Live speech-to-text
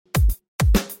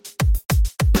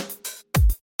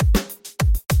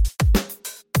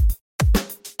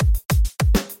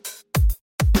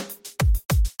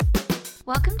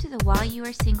to the While You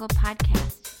Are Single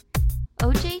podcast.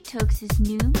 O.J. Tokes'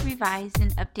 new, revised,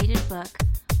 and updated book,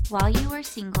 While You Are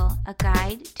Single, A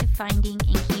Guide to Finding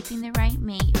and Keeping the Right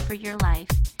Mate for Your Life,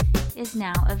 is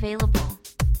now available.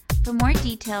 For more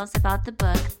details about the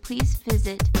book, please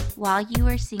visit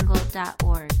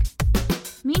whileyouaresingle.org.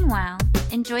 Meanwhile,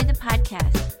 enjoy the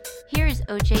podcast. Here is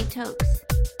O.J. Tokes.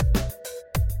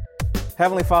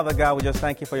 Heavenly Father God, we just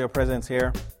thank you for your presence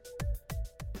here.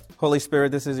 Holy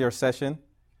Spirit, this is your session.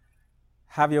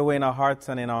 Have your way in our hearts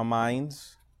and in our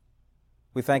minds.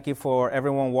 We thank you for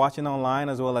everyone watching online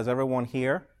as well as everyone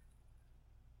here.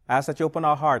 I ask that you open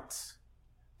our hearts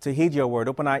to heed your word,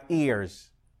 open our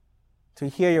ears to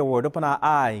hear your word, open our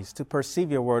eyes to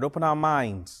perceive your word, open our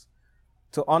minds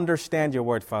to understand your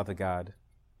word, Father God,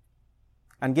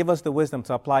 and give us the wisdom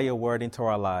to apply your word into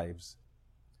our lives.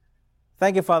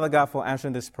 Thank you, Father God, for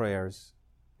answering these prayers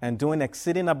and doing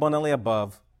exceeding abundantly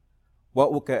above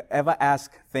what we could ever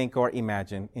ask, think, or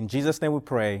imagine. In Jesus' name we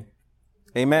pray.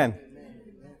 Amen.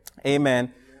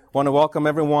 Amen. I want to welcome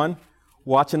everyone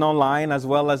watching online as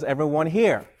well as everyone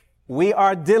here. We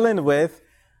are dealing with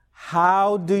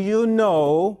how do you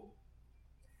know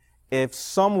if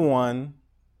someone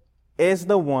is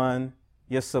the one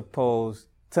you're supposed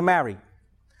to marry?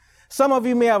 Some of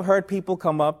you may have heard people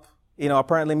come up,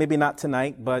 apparently maybe not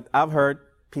tonight, but I've heard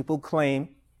people claim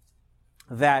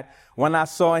that when I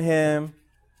saw him,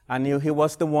 I knew he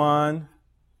was the one.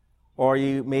 Or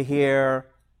you may hear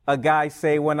a guy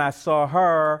say, when I saw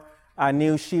her, I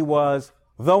knew she was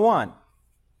the one.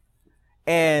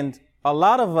 And a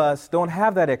lot of us don't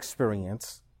have that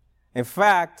experience. In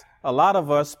fact, a lot of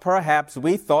us, perhaps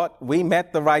we thought we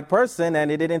met the right person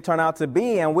and it didn't turn out to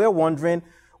be, and we're wondering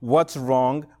what's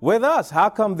wrong with us. How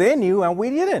come they knew and we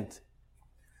didn't?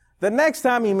 The next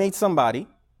time you meet somebody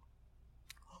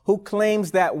who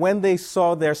claims that when they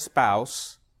saw their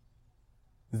spouse,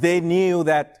 they knew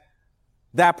that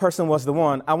that person was the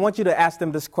one, I want you to ask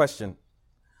them this question.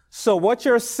 So what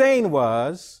you're saying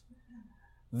was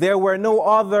there were no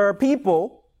other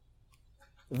people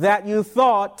that you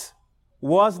thought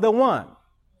was the one?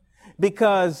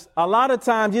 Because a lot of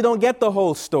times you don't get the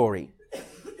whole story.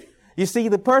 You see,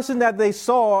 the person that they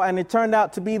saw and it turned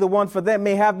out to be the one for them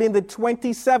may have been the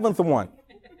 27th one.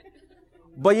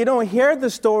 But you don't hear the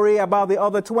story about the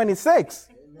other 26.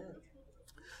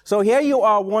 So here you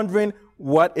are wondering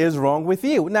what is wrong with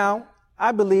you. Now,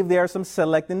 I believe there are some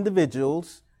select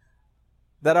individuals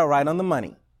that are right on the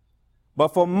money.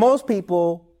 But for most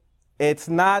people, it's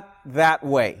not that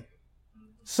way.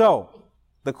 So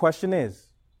the question is,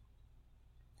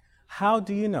 how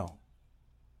do you know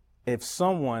if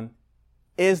someone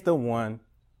is the one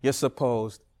you're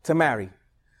supposed to marry?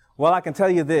 Well, I can tell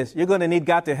you this, you're going to need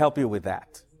God to help you with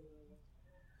that.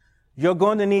 You're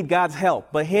going to need God's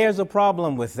help. But here's a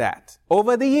problem with that.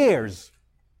 Over the years,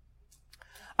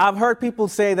 I've heard people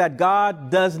say that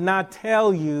God does not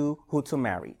tell you who to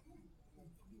marry.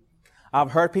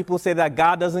 I've heard people say that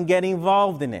God doesn't get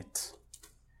involved in it.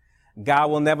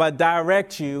 God will never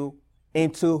direct you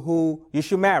into who you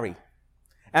should marry.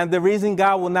 And the reason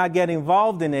God will not get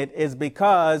involved in it is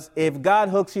because if God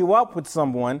hooks you up with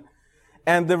someone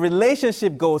and the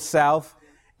relationship goes south,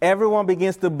 everyone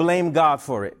begins to blame God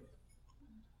for it.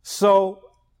 So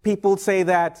people say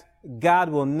that God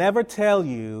will never tell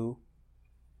you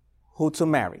who to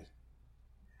marry.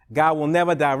 God will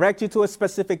never direct you to a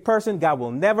specific person. God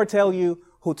will never tell you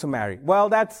who to marry. Well,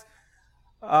 that's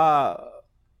an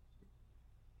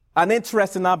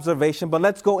interesting observation, but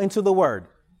let's go into the Word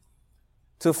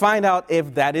to find out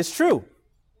if that is true.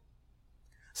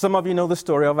 Some of you know the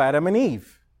story of Adam and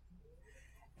Eve.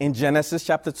 In Genesis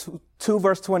chapter 2,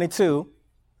 verse 22,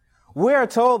 we are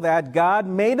told that God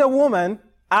made a woman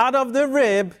out of the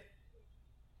rib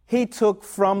he took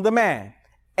from the man,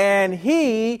 and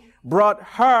he brought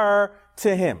her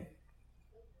to him.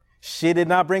 She did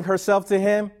not bring herself to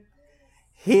him.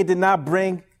 He did not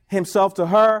bring himself to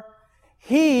her.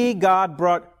 God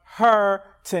brought her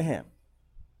to him.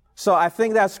 So I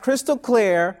think that's crystal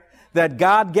clear that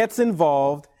God gets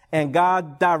involved and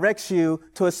God directs you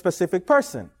to a specific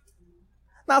person.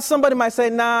 Now, somebody might say,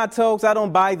 nah, Tokes, I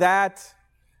don't buy that.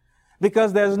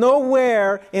 Because there's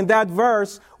nowhere in that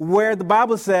verse where the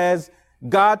Bible says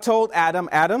God told Adam,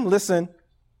 listen,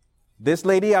 this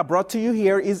lady I brought to you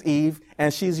here is Eve,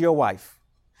 and she's your wife.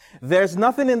 There's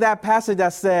nothing in that passage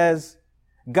that says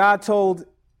God told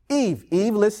Eve,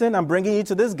 listen, I'm bringing you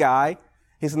to this guy.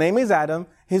 His name is Adam.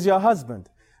 He's your husband.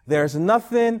 There's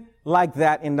nothing like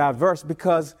that in that verse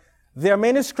because there are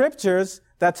many scriptures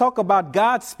that talk about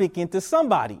God speaking to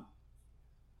somebody.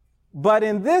 But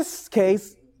in this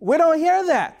case, we don't hear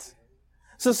that.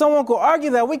 So someone could argue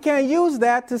that we can't use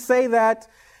that to say that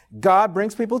God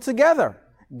brings people together.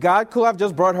 God could have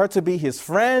just brought her to be his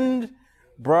friend,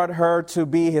 brought her to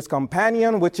be his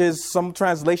companion, which is, some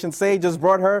translations say, just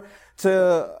brought her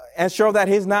to ensure that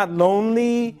he's not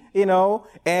lonely,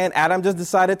 and Adam just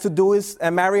decided to do this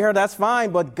and marry her. That's fine,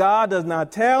 but God does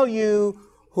not tell you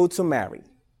who to marry.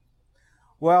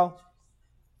 Well,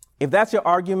 if that's your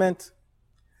argument,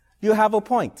 you have a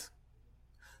point.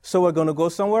 So we're going to go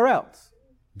somewhere else.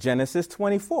 Genesis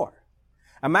 24.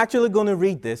 I'm actually going to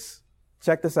read this.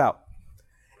 Check this out.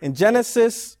 In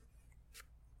Genesis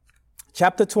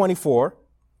chapter 24,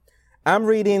 I'm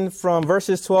reading from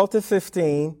verses 12 to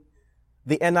 15,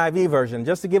 the NIV version.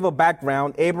 Just to give a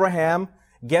background, Abraham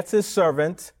gets his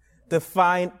servant to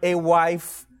find a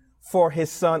wife for his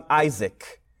son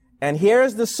Isaac. And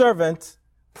here's the servant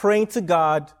praying to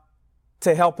God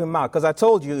to help him out. Because I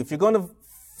told you, if you're going to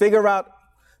figure out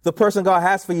the person God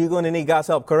has for you, you're going to need God's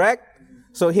help, correct?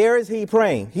 So here is he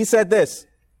praying. He said this.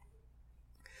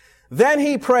 Then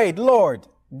he prayed, Lord,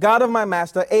 God of my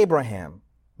master Abraham,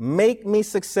 make me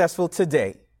successful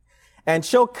today and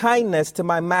show kindness to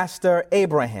my master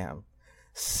Abraham.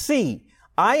 See,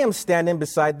 I am standing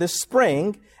beside this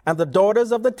spring and the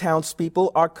daughters of the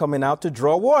townspeople are coming out to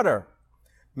draw water.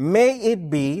 May it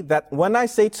be that when I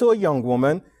say to a young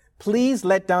woman, please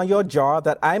let down your jar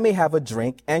that I may have a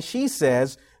drink, and she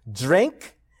says,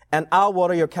 drink, and I'll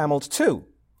water your camels too.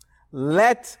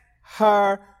 Let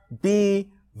her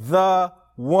be the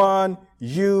one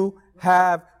you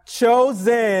have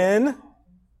chosen.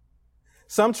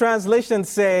 Some translations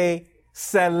say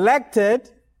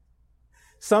selected.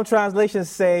 Some translations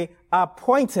say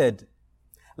appointed.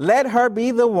 Let her be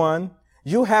the one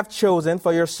you have chosen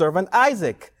for your servant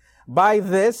Isaac. By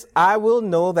this I will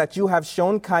know that you have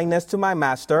shown kindness to my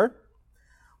master.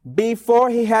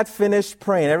 Before he had finished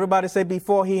praying. Everybody say,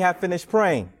 before he had finished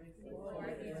praying.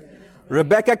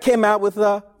 Rebecca came out with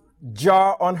a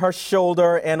jar on her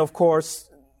shoulder, and of course,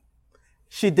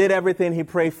 she did everything he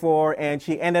prayed for, and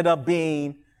she ended up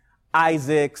being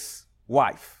Isaac's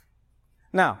wife.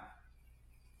 Now,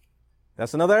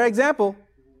 that's another example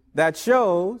that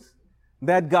shows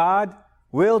that God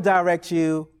will direct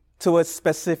you to a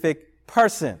specific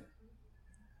person.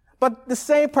 But the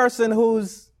same person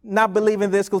who's not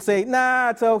believing this could say,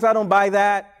 nah, folks, I don't buy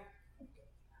that.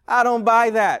 I don't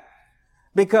buy that.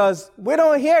 Because we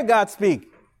don't hear God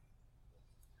speak.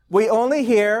 We only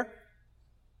hear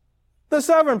the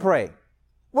servant pray.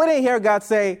 We didn't hear God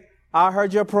say, I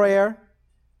heard your prayer.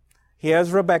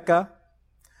 Here's Rebecca.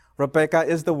 Rebecca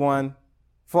is the one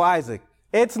for Isaac.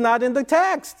 It's not in the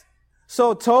text.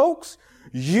 So, folks,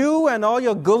 you and all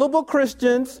your gullible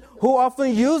Christians who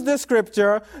often use this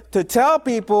scripture to tell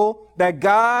people that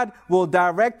God will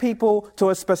direct people to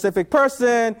a specific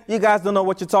person, you guys don't know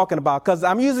what you're talking about. Because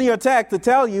I'm using your text to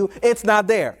tell you it's not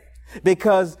there.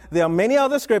 Because there are many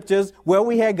other scriptures where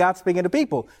we hear God speaking to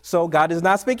people. So God is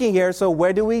not speaking here. So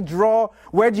where do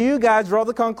you guys draw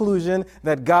the conclusion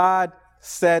that God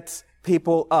sets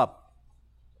people up?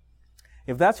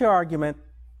 If that's your argument,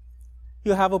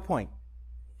 you have a point.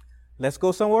 Let's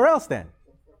go somewhere else then.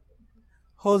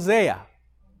 Hosea,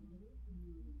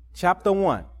 chapter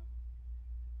 1,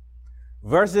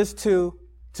 verses 2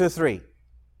 to 3.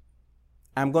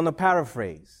 I'm going to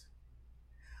paraphrase.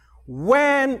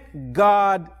 When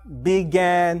God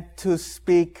began to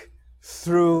speak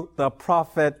through the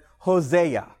prophet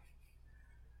Hosea,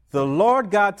 the Lord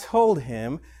God told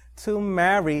him to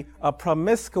marry a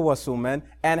promiscuous woman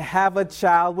and have a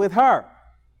child with her.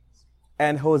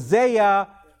 And Hosea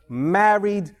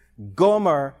married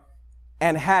Gomer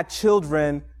and had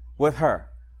children with her.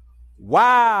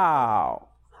 Wow!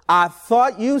 I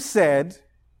thought you said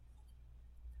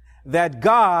that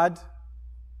God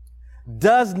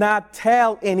does not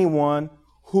tell anyone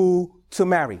who to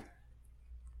marry.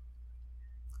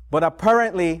 But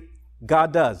apparently,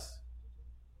 God does.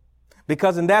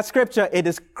 Because in that scripture, it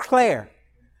is clear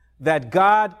that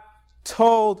God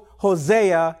told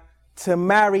Hosea to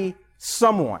marry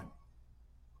someone.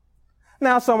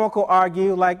 Now, someone could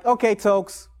argue, like, okay,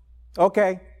 folks,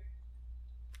 okay,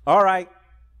 all right.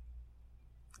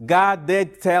 God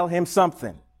did tell him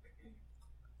something.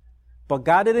 But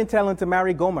God didn't tell him to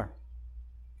marry Gomer.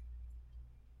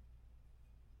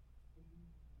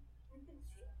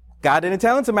 God didn't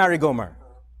tell him to marry Gomer.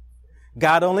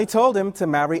 God only told him to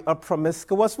marry a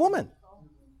promiscuous woman.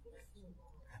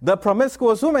 The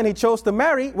promiscuous woman he chose to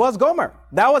marry was Gomer.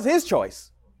 That was his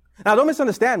choice. Now, don't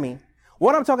misunderstand me.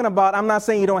 What I'm talking about, I'm not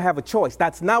saying you don't have a choice.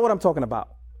 That's not what I'm talking about.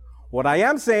 What I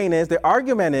am saying is the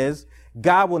argument is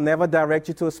God will never direct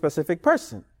you to a specific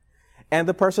person. And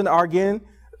the person arguing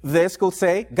this could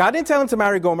say, God didn't tell him to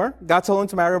marry Gomer. God told him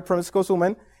to marry a promiscuous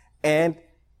woman. And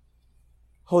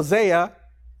Hosea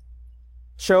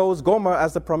chose Gomer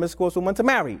as the promiscuous woman to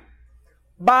marry.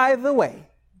 By the way,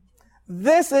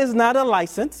 this is not a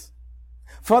license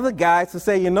for the guys to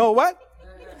say, you know what?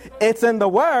 It's in the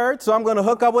word, so I'm going to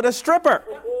hook up with a stripper.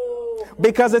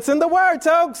 Because it's in the word,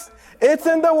 folks. It's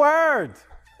in the word.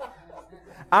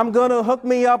 I'm going to hook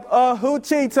me up a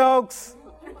hoochie, folks.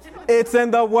 It's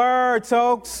in the word,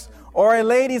 folks. Or a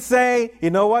lady say, you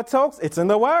know what, folks? It's in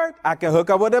the word. I can hook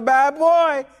up with a bad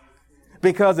boy.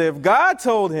 Because if God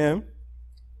told him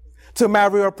to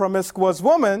marry a promiscuous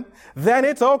woman, then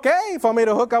it's okay for me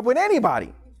to hook up with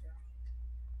anybody.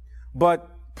 But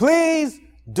please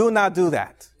do not do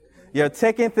that. You're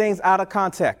taking things out of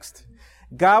context.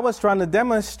 God was trying to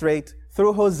demonstrate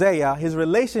through Hosea his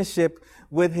relationship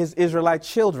with his Israelite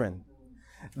children.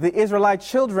 The Israelite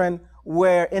children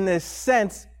were, in a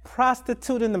sense,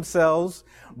 prostituting themselves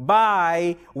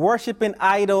by worshiping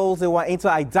idols. They were into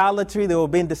idolatry. They were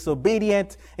being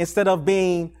disobedient. Instead of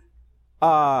being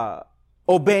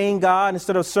obeying God,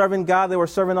 instead of serving God, they were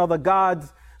serving other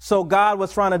gods. So God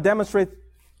was trying to demonstrate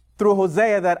through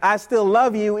Hosea that I still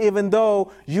love you, even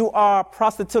though you are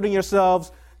prostituting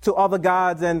yourselves to other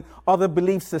gods and other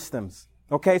belief systems.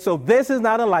 Okay, so this is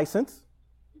not a license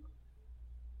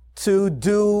to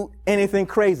do anything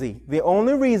crazy. The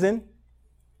only reason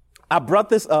I brought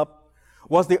this up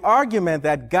was the argument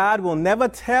that God will never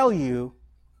tell you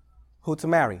who to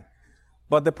marry.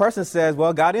 But the person says,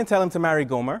 well, God didn't tell him to marry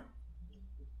Gomer.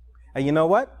 And you know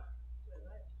what?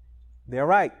 They're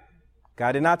right.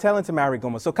 God did not tell him to marry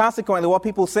Gomer. So consequently, what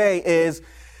people say is,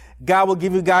 God will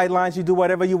give you guidelines. You do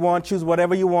whatever you want, choose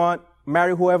whatever you want,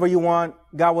 marry whoever you want.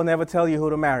 God will never tell you who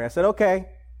to marry. I said, okay,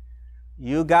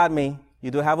 you got me. You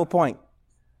do have a point.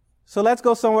 So let's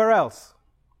go somewhere else.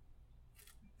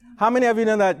 How many of you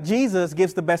know that Jesus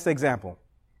gives the best example?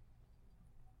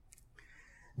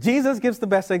 Jesus gives the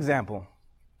best example.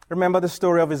 Remember the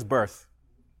story of his birth.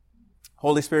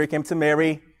 Holy Spirit came to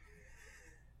Mary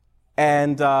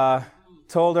and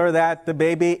told her that the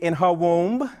baby in her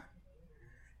womb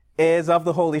is of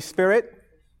the Holy Spirit.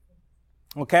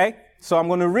 Okay? So I'm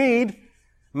going to read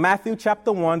Matthew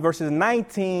chapter 1, verses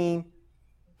 19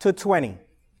 to 20.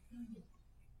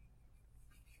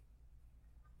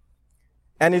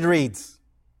 And it reads,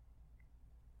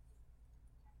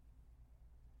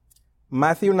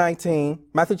 Matthew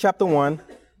chapter 1,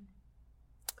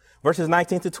 verses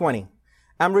 19 to 20.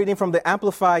 I'm reading from the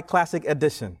Amplified Classic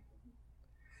Edition.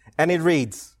 And it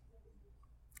reads,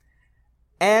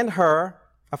 and her,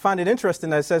 I find it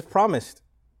interesting that it says promised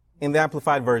in the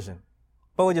Amplified version,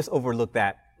 but we'll just overlook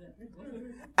that.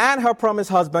 And her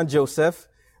promised husband, Joseph,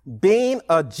 being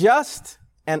a just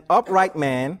and upright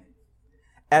man,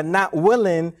 and not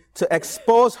willing to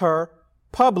expose her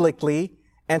publicly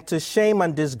and to shame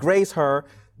and disgrace her,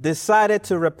 decided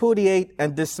to repudiate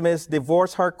and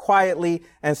divorce her quietly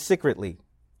and secretly.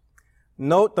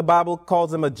 Note, the Bible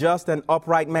calls him a just and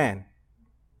upright man.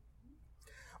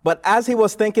 But as he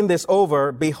was thinking this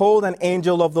over, behold, an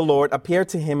angel of the Lord appeared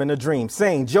to him in a dream,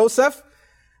 saying, Joseph,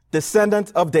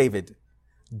 descendant of David,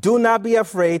 do not be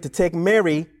afraid to take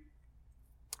Mary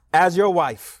as your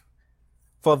wife,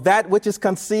 for that which is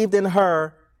conceived in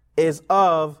her is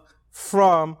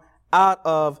from out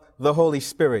of the Holy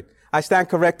Spirit. I stand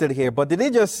corrected here, but did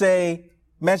he just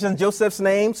mention Joseph's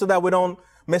name so that we don't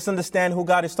misunderstand who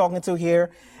God is talking to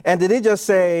here? And did he just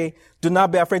say, do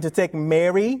not be afraid to take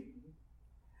Mary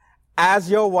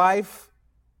as your wife?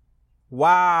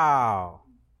 Wow.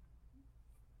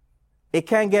 It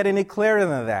can't get any clearer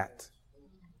than that.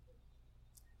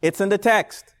 It's in the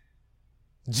text.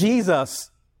 Jesus,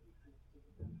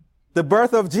 the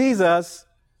birth of Jesus,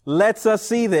 lets us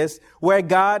see this, where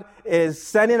God is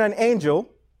sending an angel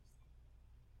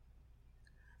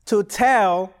to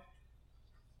tell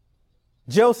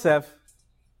Joseph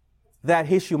that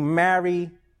he should marry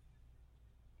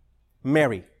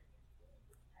Mary.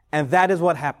 And that is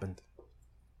what happened.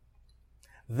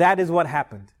 That is what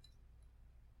happened.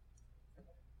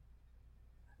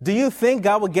 Do you think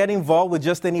God would get involved with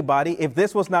just anybody? If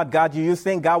this was not God, do you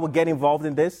think God would get involved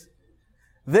in this?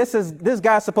 This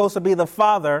guy's supposed to be the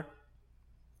father.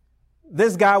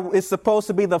 This guy is supposed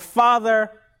to be the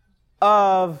father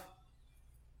of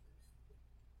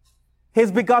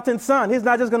his begotten son. He's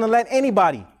not just going to let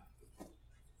anybody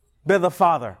be the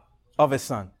father of his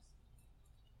son.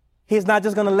 He's not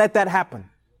just going to let that happen.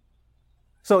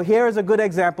 So here is a good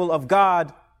example of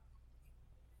God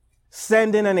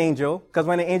sending an angel, because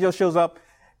when an angel shows up,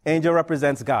 angel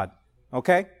represents God.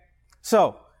 Okay?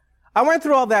 So I went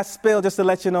through all that spiel just to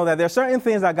let you know that there are certain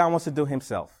things that God wants to do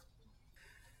himself.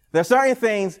 There are certain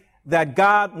things that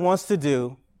God wants to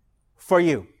do for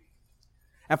you.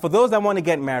 And for those that want to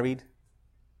get married,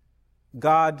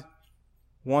 God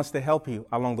wants to help you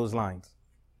along those lines.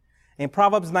 In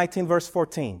Proverbs 19, verse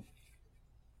 14,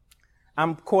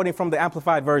 I'm quoting from the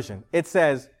Amplified Version. It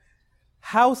says,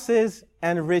 houses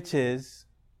and riches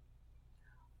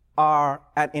are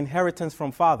an inheritance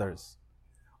from fathers,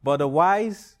 but a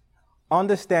wise,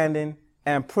 understanding,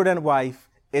 and prudent wife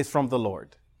is from the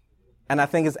Lord. And I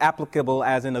think it's applicable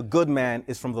as in a good man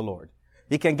is from the Lord.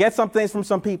 You can get some things from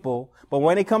some people, but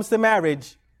when it comes to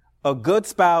marriage, a good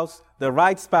spouse, the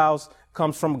right spouse,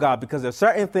 comes from God, because there are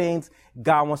certain things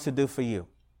God wants to do for you.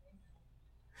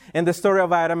 In the story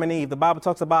of Adam and Eve, the Bible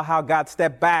talks about how God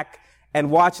stepped back and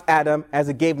watched Adam as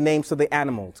he gave names to the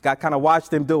animals. God kind of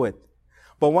watched him do it.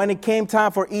 But when it came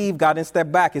time for Eve, God didn't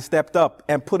step back. He stepped up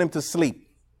and put him to sleep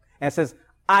and says,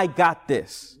 I got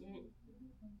this.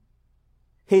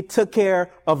 He took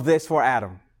care of this for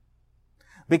Adam.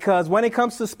 Because when it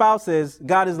comes to spouses,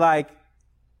 God is like,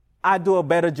 I do a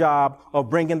better job of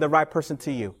bringing the right person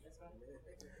to you.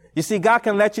 You see, God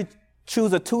can let you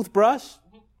choose a toothbrush.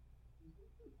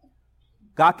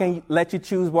 God can let you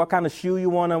choose what kind of shoe you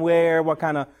want to wear, what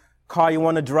kind of car you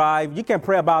want to drive. You can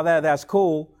pray about that. That's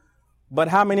cool. But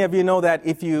how many of you know that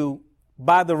if you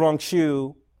buy the wrong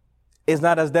shoe, it's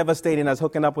not as devastating as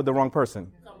hooking up with the wrong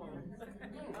person?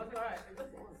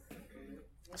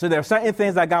 So there are certain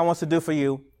things that God wants to do for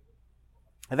you,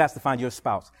 and that's to find your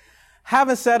spouse.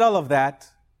 Having said all of that,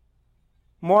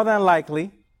 more than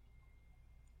likely,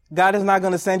 God is not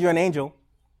going to send you an angel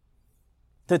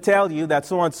to tell you that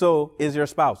so-and-so is your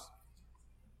spouse.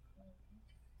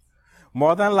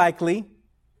 More than likely,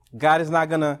 God is not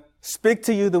going to speak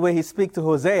to you the way he spoke to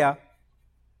Hosea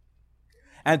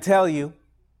and tell you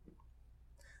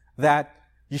that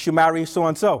you should marry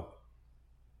so-and-so.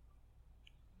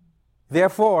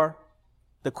 Therefore,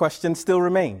 the question still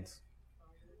remains.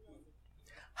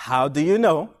 How do you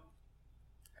know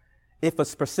if a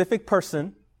specific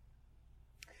person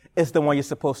is the one you're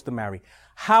supposed to marry?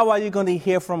 How are you going to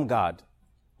hear from God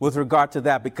with regard to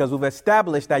that? Because we've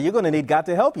established that you're going to need God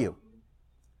to help you.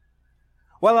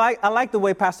 Well, I like the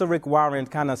way Pastor Rick Warren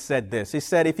kind of said this. He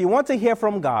said, if you want to hear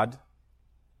from God,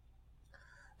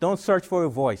 don't search for a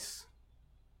voice.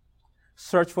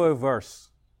 Search for a verse.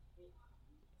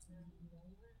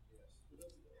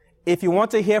 If you want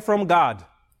to hear from God,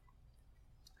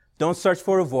 don't search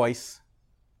for a voice.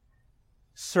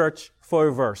 Search for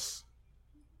a verse.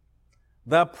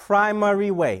 The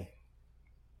primary way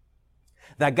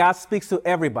that God speaks to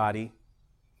everybody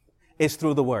is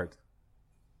through the Word.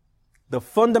 The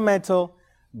fundamental,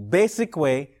 basic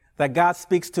way that God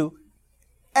speaks to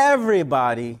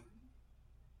everybody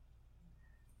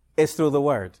is through the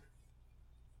Word.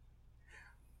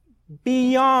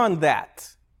 Beyond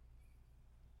that,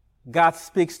 God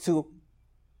speaks to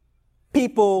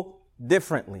people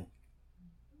differently.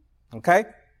 Okay?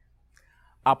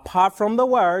 Apart from the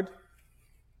Word,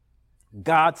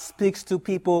 God speaks to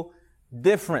people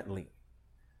differently.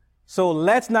 So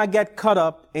let's not get caught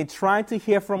up in trying to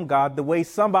hear from God the way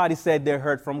somebody said they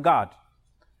heard from God.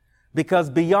 Because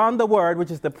beyond the Word, which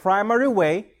is the primary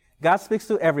way God speaks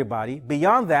to everybody,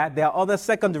 beyond that, there are other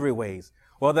secondary ways.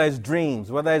 Whether it's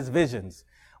dreams, whether it's visions,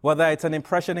 whether it's an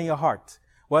impression in your heart,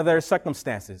 whether it's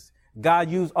circumstances. God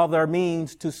used other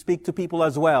means to speak to people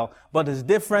as well, but it's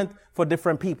different for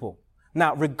different people.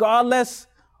 Now, regardless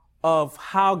of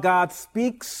how God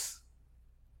speaks,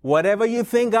 whatever you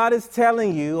think God is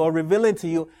telling you or revealing to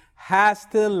you has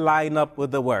to line up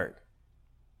with the Word.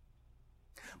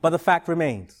 But the fact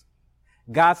remains,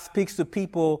 God speaks to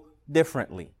people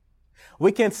differently.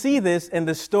 We can see this in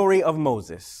the story of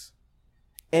Moses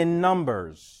in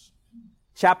Numbers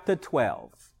chapter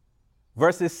 12,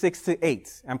 verses 6 to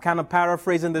 8. I'm kind of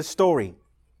paraphrasing this story.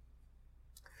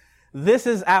 This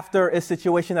is after a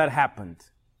situation that happened.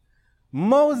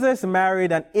 Moses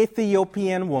married an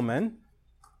Ethiopian woman,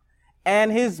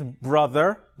 and his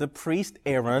brother, the priest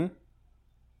Aaron,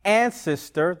 and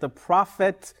sister, the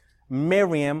prophet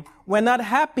Miriam, were not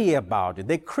happy about it.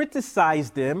 They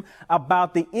criticized him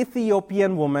about the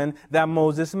Ethiopian woman that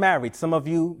Moses married. Some of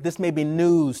you, this may be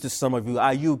news to some of you.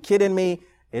 Are you kidding me?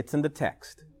 It's in the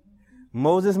text.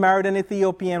 Moses married an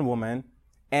Ethiopian woman,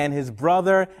 and his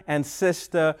brother and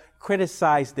sister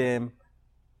criticized him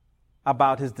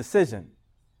about his decision.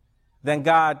 Then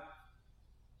God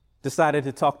decided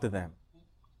to talk to them.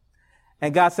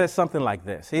 And God said something like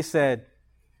this. He said,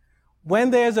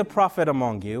 when there's a prophet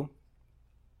among you,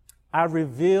 I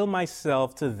reveal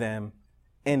myself to them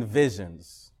in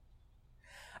visions.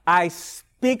 I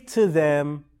speak to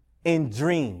them in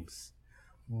dreams.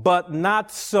 but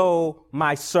not so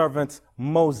my servant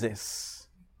Moses.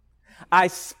 I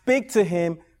speak to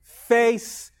him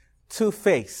face to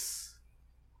face,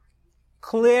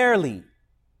 clearly,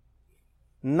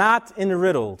 not in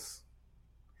riddles.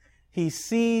 He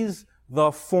sees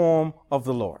the form of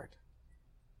the Lord.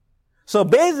 So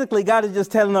basically, God is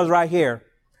just telling us right here,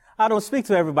 I don't speak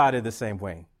to everybody the same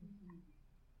way.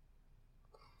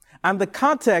 And the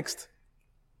context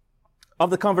of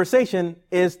the conversation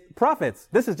is prophets.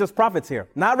 This is just prophets here,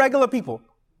 not regular people.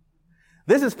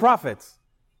 This is prophets.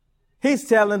 He's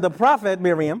telling the prophet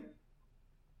Miriam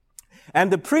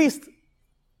and the priest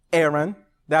Aaron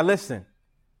that, listen,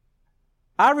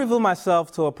 I reveal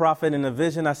myself to a prophet in a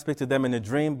vision. I speak to them in a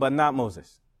dream, but not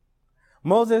Moses.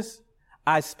 Moses,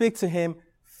 I speak to him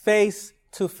face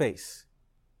to face.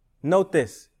 Note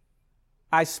this.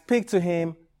 I speak to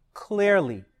him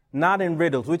clearly, not in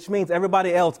riddles, which means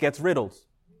everybody else gets riddles.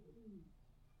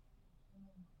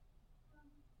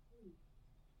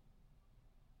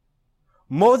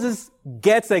 Moses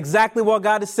gets exactly what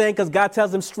God is saying because God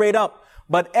tells him straight up,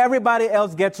 but everybody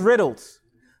else gets riddles.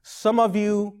 Some of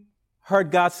you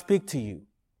heard God speak to you,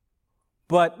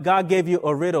 but God gave you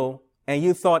a riddle and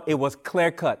you thought it was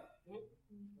clear cut.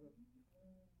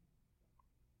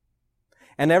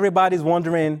 And everybody's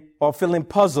wondering or feeling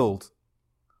puzzled.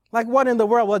 Like, what in the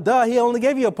world? Well, duh, he only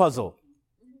gave you a puzzle.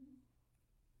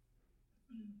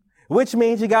 Which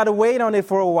means you got to wait on it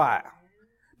for a while.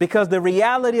 Because the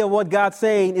reality of what God's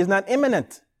saying is not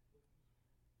imminent.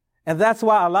 And that's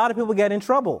why a lot of people get in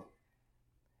trouble.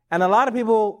 And a lot of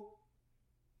people,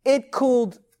 it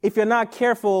could, if you're not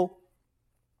careful,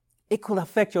 it could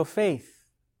affect your faith.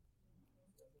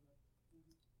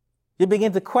 You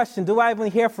begin to question, do I even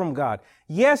hear from God?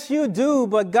 Yes, you do,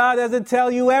 but God doesn't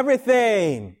tell you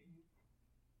everything.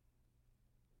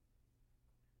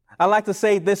 I like to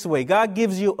say it this way. God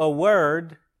gives you a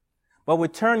word, but we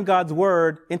turn God's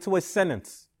word into a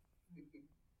sentence.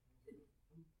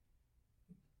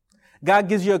 God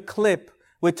gives you a clip.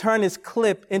 We turn his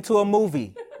clip into a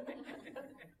movie,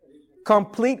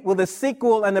 complete with a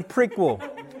sequel and a prequel.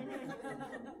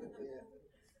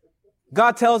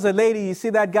 God tells a lady, you see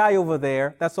that guy over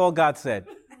there? That's all God said.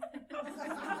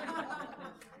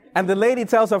 And the lady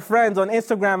tells her friends on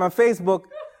Instagram and Facebook,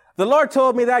 the Lord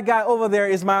told me that guy over there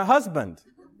is my husband.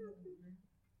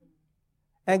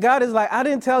 And God is like, I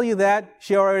didn't tell you that.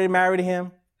 She already married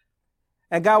him.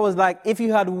 And God was like, if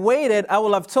you had waited, I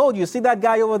would have told you. See that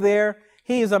guy over there?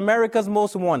 He is America's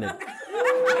most wanted.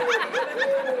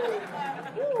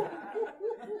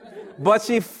 But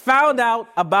she found out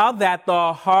about that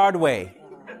the hard way.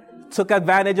 Took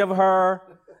advantage of her,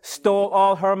 stole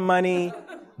all her money,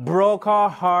 broke her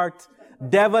heart,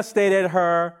 devastated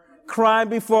her, crying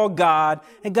before God.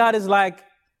 And God is like,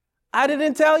 I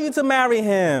didn't tell you to marry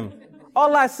him.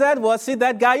 All I said was, see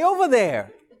that guy over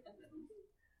there.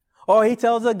 Or he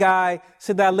tells a guy,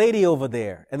 see that lady over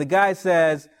there. And the guy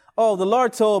says, oh, the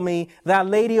Lord told me that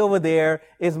lady over there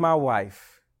is my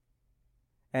wife.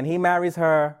 And he marries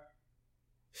her.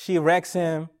 She wrecks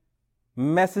him,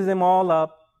 messes him all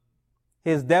up.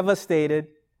 He's devastated.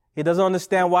 He doesn't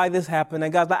understand why this happened.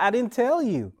 And God's like, I didn't tell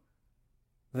you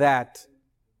that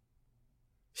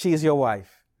she's your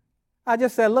wife. I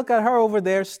just said, look at her over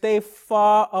there. Stay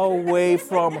far away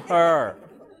from her.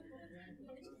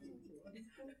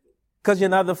 Because you're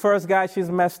not the first guy she's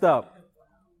messed up.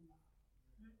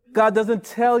 God doesn't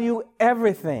tell you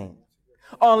everything.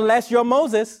 Unless you're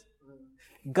Moses,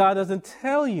 God doesn't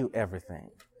tell you everything.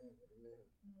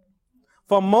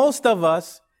 For most of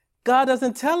us, God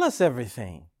doesn't tell us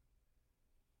everything.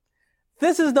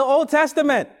 This is the Old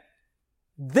Testament.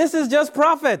 This is just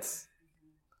prophets.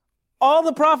 All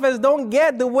the prophets don't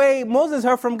get the way Moses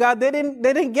heard from God. They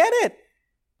didn't get it.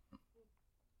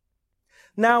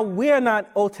 Now, we are not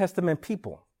Old Testament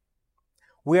people.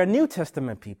 We are New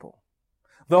Testament people.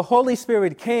 The Holy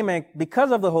Spirit came, and because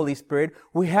of the Holy Spirit,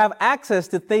 we have access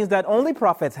to things that only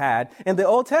prophets had in the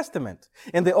Old Testament.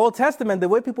 In the Old Testament, the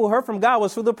way people heard from God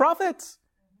was through the prophets.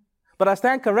 But I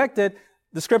stand corrected.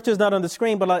 The scripture is not on the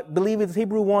screen, but I believe it's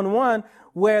Hebrew 1:1,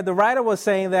 where the writer was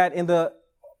saying that in the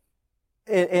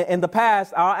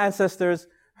past, our ancestors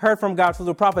heard from God through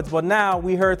the prophets, but now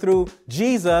we heard through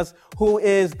Jesus, who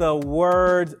is the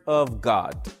Word of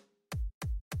God.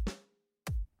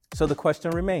 So the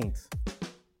question remains,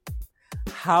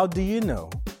 how do you know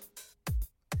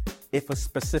if a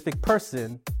specific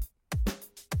person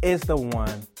is the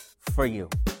one for you?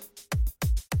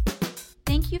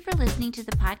 Thank you for listening to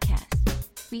the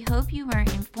podcast. We hope you were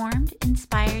informed,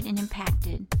 inspired, and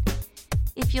impacted.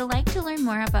 If you'd like to learn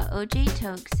more about O.J.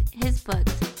 Tokes, his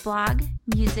books, blog,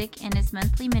 music, and his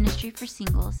monthly ministry for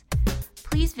singles,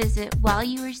 please visit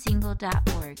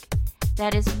whileyouaresingle.org.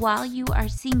 That is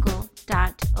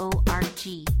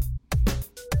whileyouaresingle.org.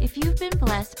 If you've been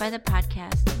blessed by the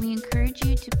podcast, we encourage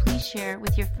you to please share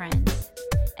with your friends.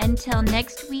 Until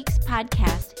next week's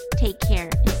podcast, take care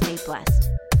and stay blessed.